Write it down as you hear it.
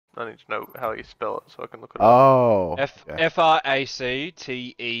I need to know how you spell it so I can look it up. Oh. Fracthyst.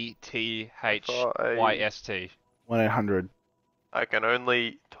 1-800. I can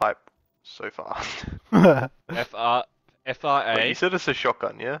only type so far. Wait, you said it's a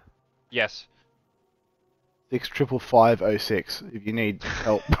shotgun, yeah? Yes. 65506 if you need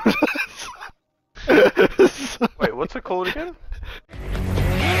help. Wait, what's it called again?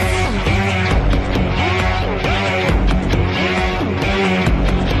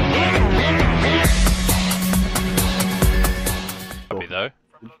 Copy though.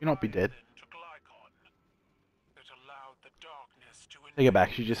 Would you not be dead? Take it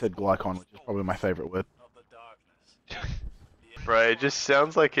back, she just said Glykon, which is probably my favourite word. Bro, it just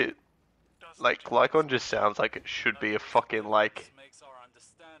sounds like it... Like, Glykon just sounds like it should be a fucking, like...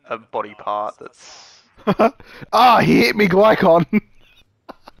 a body part that's... Ah, he hit me, Glykon!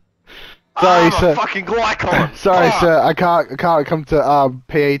 Sorry, sir. Fucking Glykon! Sorry, sir. I can't come to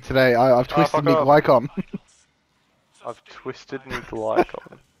PE today. I've twisted me Glykon. I've twisted me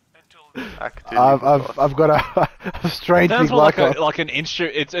Glykon. I've got a strange big Glykon. Like an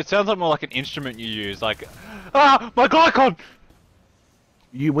instrument. It sounds like more like an instrument you use. Like, my Glykon.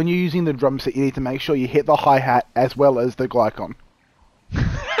 When you're using the drum set, you need to make sure you hit the hi-hat as well as the Glykon.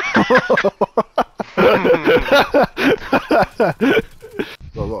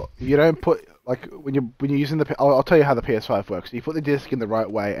 Look, you don't put like when you're using the. I'll tell you how the PS5 works. You put the disc in the right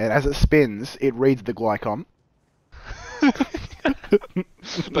way, and as it spins, it reads the Glykon.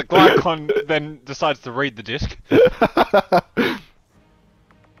 The Glykon then decides to read the disc.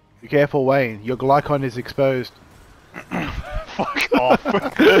 Be careful, Wayne. Your Glykon is exposed. Fuck off.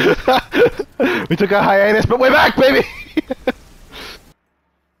 We took a hiatus, but we're back, baby.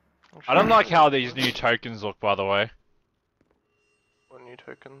 I don't like how these new tokens look, by the way. What new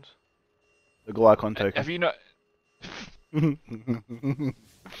tokens? The Glykon token. Have you know? Sorry,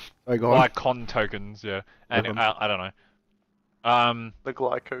 go on. Glykon tokens, yeah. And I don't know. The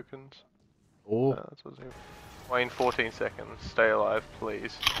Glykokens. Oh. That's what's new. Wayne, 14 seconds. Stay alive,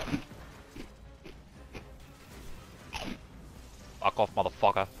 please. Fuck off,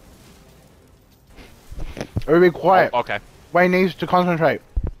 motherfucker. Everybody quiet. Oh, okay. Wayne needs to concentrate.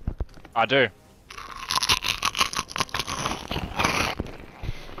 I do.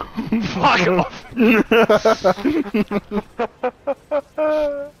 Fuck off. Oh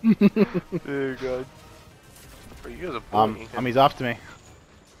god. Bro, you guys are bullying him. He's after me.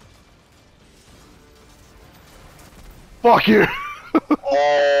 Fuck you!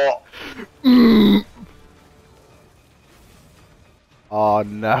 Oh! Oh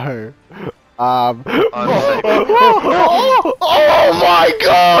no. I'm safe. Oh my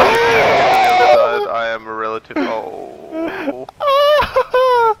god! I am a relative. Oh.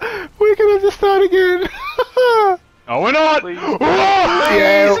 We're gonna have to start again. No, we're not! Please.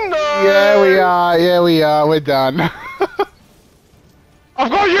 Yeah, no! yeah, we are. Yeah, we are. We're done. I've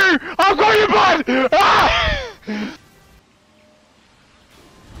got you! I've got you, bud! Ah!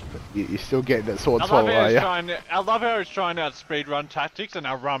 You're still getting that sword I swallow, are you? I love how he's trying out speedrun tactics and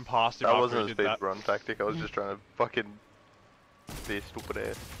I run past him. That after wasn't a he did speed that. run tactic, I was just trying to fucking be a stupid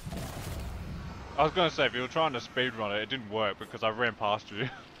ass. I was gonna say, if you were trying to speedrun it, it didn't work because I ran past you.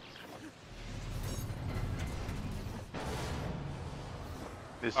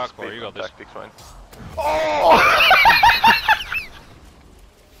 This Oh, is Corey, speed you run got this. tactics, Wayne. Oh!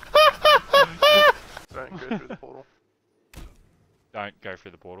 Don't go through the portal. Don't go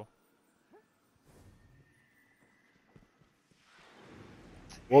through the portal.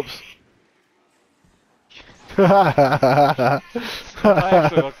 Whoops. I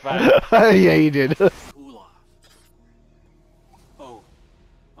actually looked back. Yeah, you did. Oh.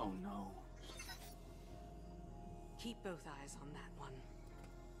 Oh no. Keep both eyes on that one.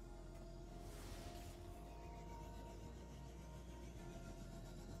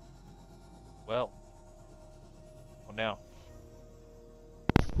 Well now.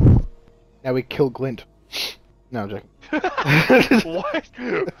 Now we kill Glint. No, I'm joking. What?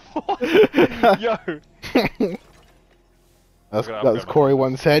 What? Yo! That was Corey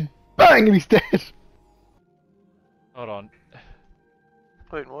once said. Bang! And he's dead! Hold on.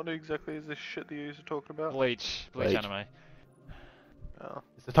 Wait, what exactly is this shit that you guys are talking about? Bleach Bleach. anime. Oh.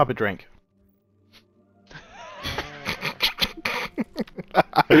 It's the type of drink.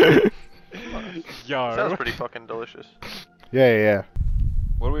 Yo! Sounds pretty fucking delicious. Yeah.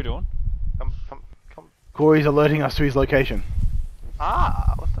 What are we doing? Come. Corey's alerting us to his location.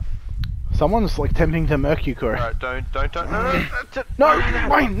 Ah, what the f... Someone's like attempting to murk you, Corey. Alright, don't, no. No,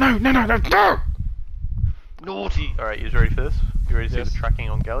 Wayne, no! Naughty! Alright, you ready for this? You ready to see Yes. the tracking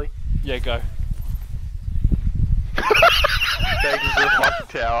on Galley? Yeah, go. Take it to the fucking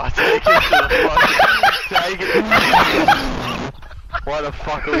tower. Take it to the fucking... Take it... Why the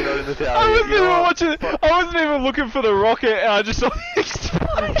fuck are we not in the tower? I wasn't You know even what? watching. I wasn't even looking for the rocket. And I just saw the explosion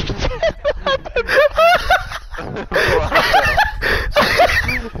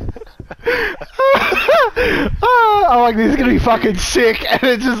I'm like, this is gonna be fucking sick, and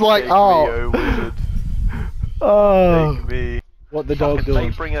it's just like, Take oh. me, wizard. Oh. Take me. What the dog Fucking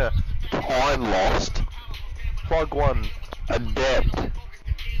doing? bring a time lost. Plug one. Adept.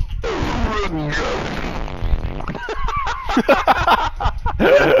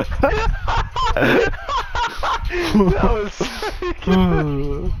 That was so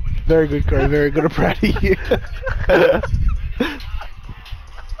good. Very good, Corey. Very good. I'm proud of you.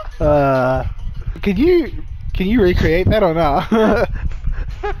 Can you recreate that or not?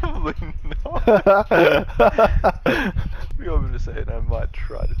 Probably not. You want me to say it? I might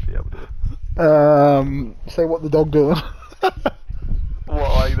try to be able to. Say what the dog doing.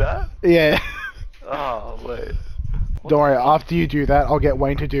 What, like that? Yeah. Oh, wait. Don't worry, after you do that, I'll get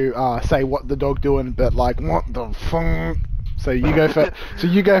Wayne to do, say what the dog doing, but like, what the fuck? So you go first.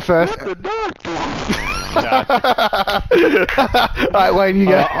 What the dog doing? Alright, Wayne, you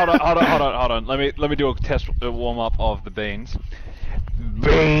go. Hold on. Let me do a test warm up of the beans.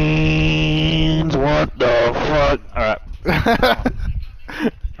 Beans, what the fuck? Alright.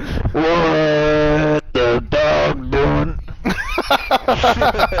 What the dog doing?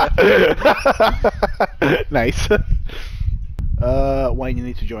 Nice. Wayne, you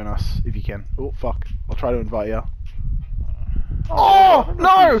need to join us if you can. Oh fuck! I'll try to invite you. Oh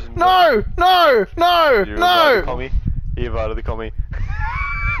no! No! No! No! You No! invited the commie? He invited the commie.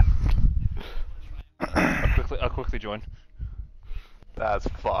 I'll quickly join. That's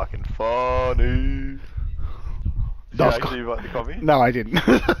fucking funny. Did you actually invite the commie? No, I didn't.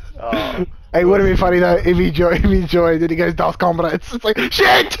 Oh. It would have been funny though if he joined and he goes Das Comrades. It's like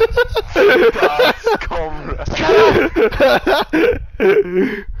shit. Das Comrades.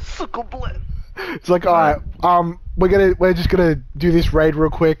 Suckle blood. It's like, alright, we're just gonna do this raid real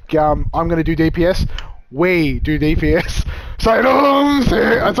quick. I'm gonna do DPS. We do DPS. So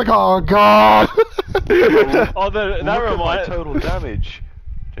it's like, oh god. Oh, that Look at my reminds. total damage.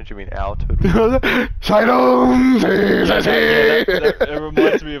 Don't you mean our total? It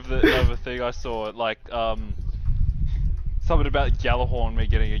reminds me of a thing I saw, like something about Gjallarhorn, me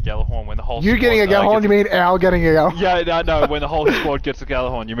getting a Gjallarhorn when the whole You squad, getting a Gjallarhorn? You mean Al getting a Gjallarhorn? Yeah, no, when the whole squad gets a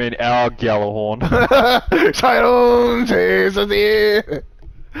Gjallarhorn, you mean our Gjallarhorn.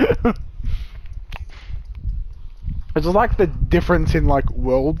 It's like the difference in like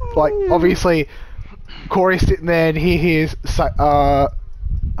world, like obviously Corey's sitting there and he hears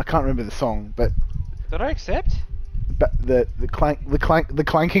I can't remember the song, but Did I accept? the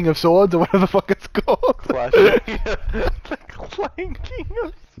clanking of swords or whatever the fuck it's called. The clanking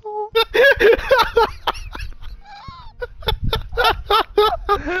of swords.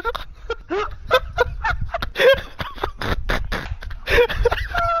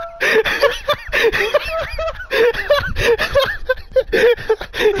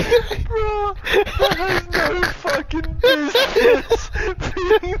 Bro, that has no fucking business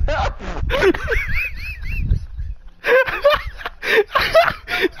being that.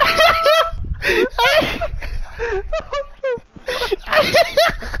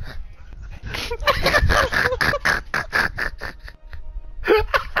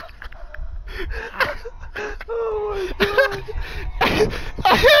 Oh my god.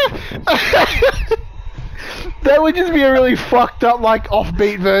 That would just be a really fucked up, like,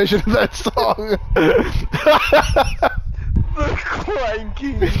 offbeat version of that song. The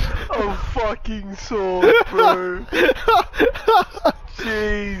clanking of fucking swords, bro.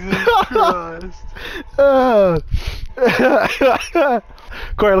 Jesus Christ.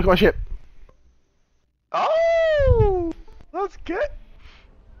 Corey, look at my ship. Oh, that's good.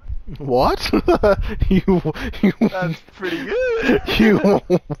 What? you That's pretty good. you what?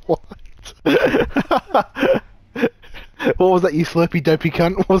 What was that, you slurpy dopey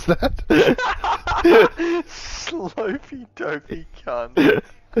cunt? What was that? Slopey dopey cunt.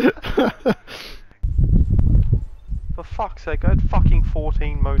 For fuck's sake, I had fucking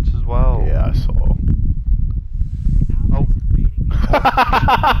 14 motes as well. Yeah, I saw. Oh.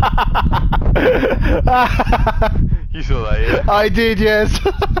 You saw that, yeah? I did, yes.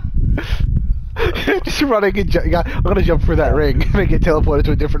 Just running and I'm gonna jump through that ring and get teleported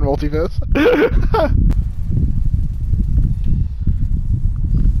to a different multiverse.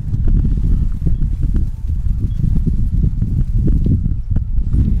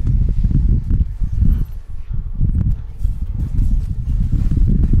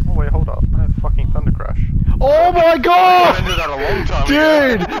 Oh wait, hold up. I have fucking Thundercrash. Oh my god! Ended that a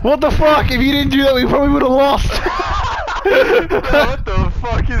Dude, what the fuck? If you didn't do that, we probably would have lost. What the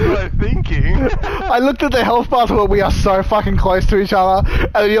fuck is my thinking? I looked at the health bar, thought we are so fucking close to each other,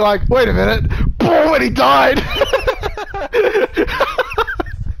 and then you're like, wait a minute, boom, and he died.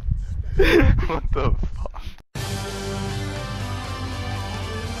 What the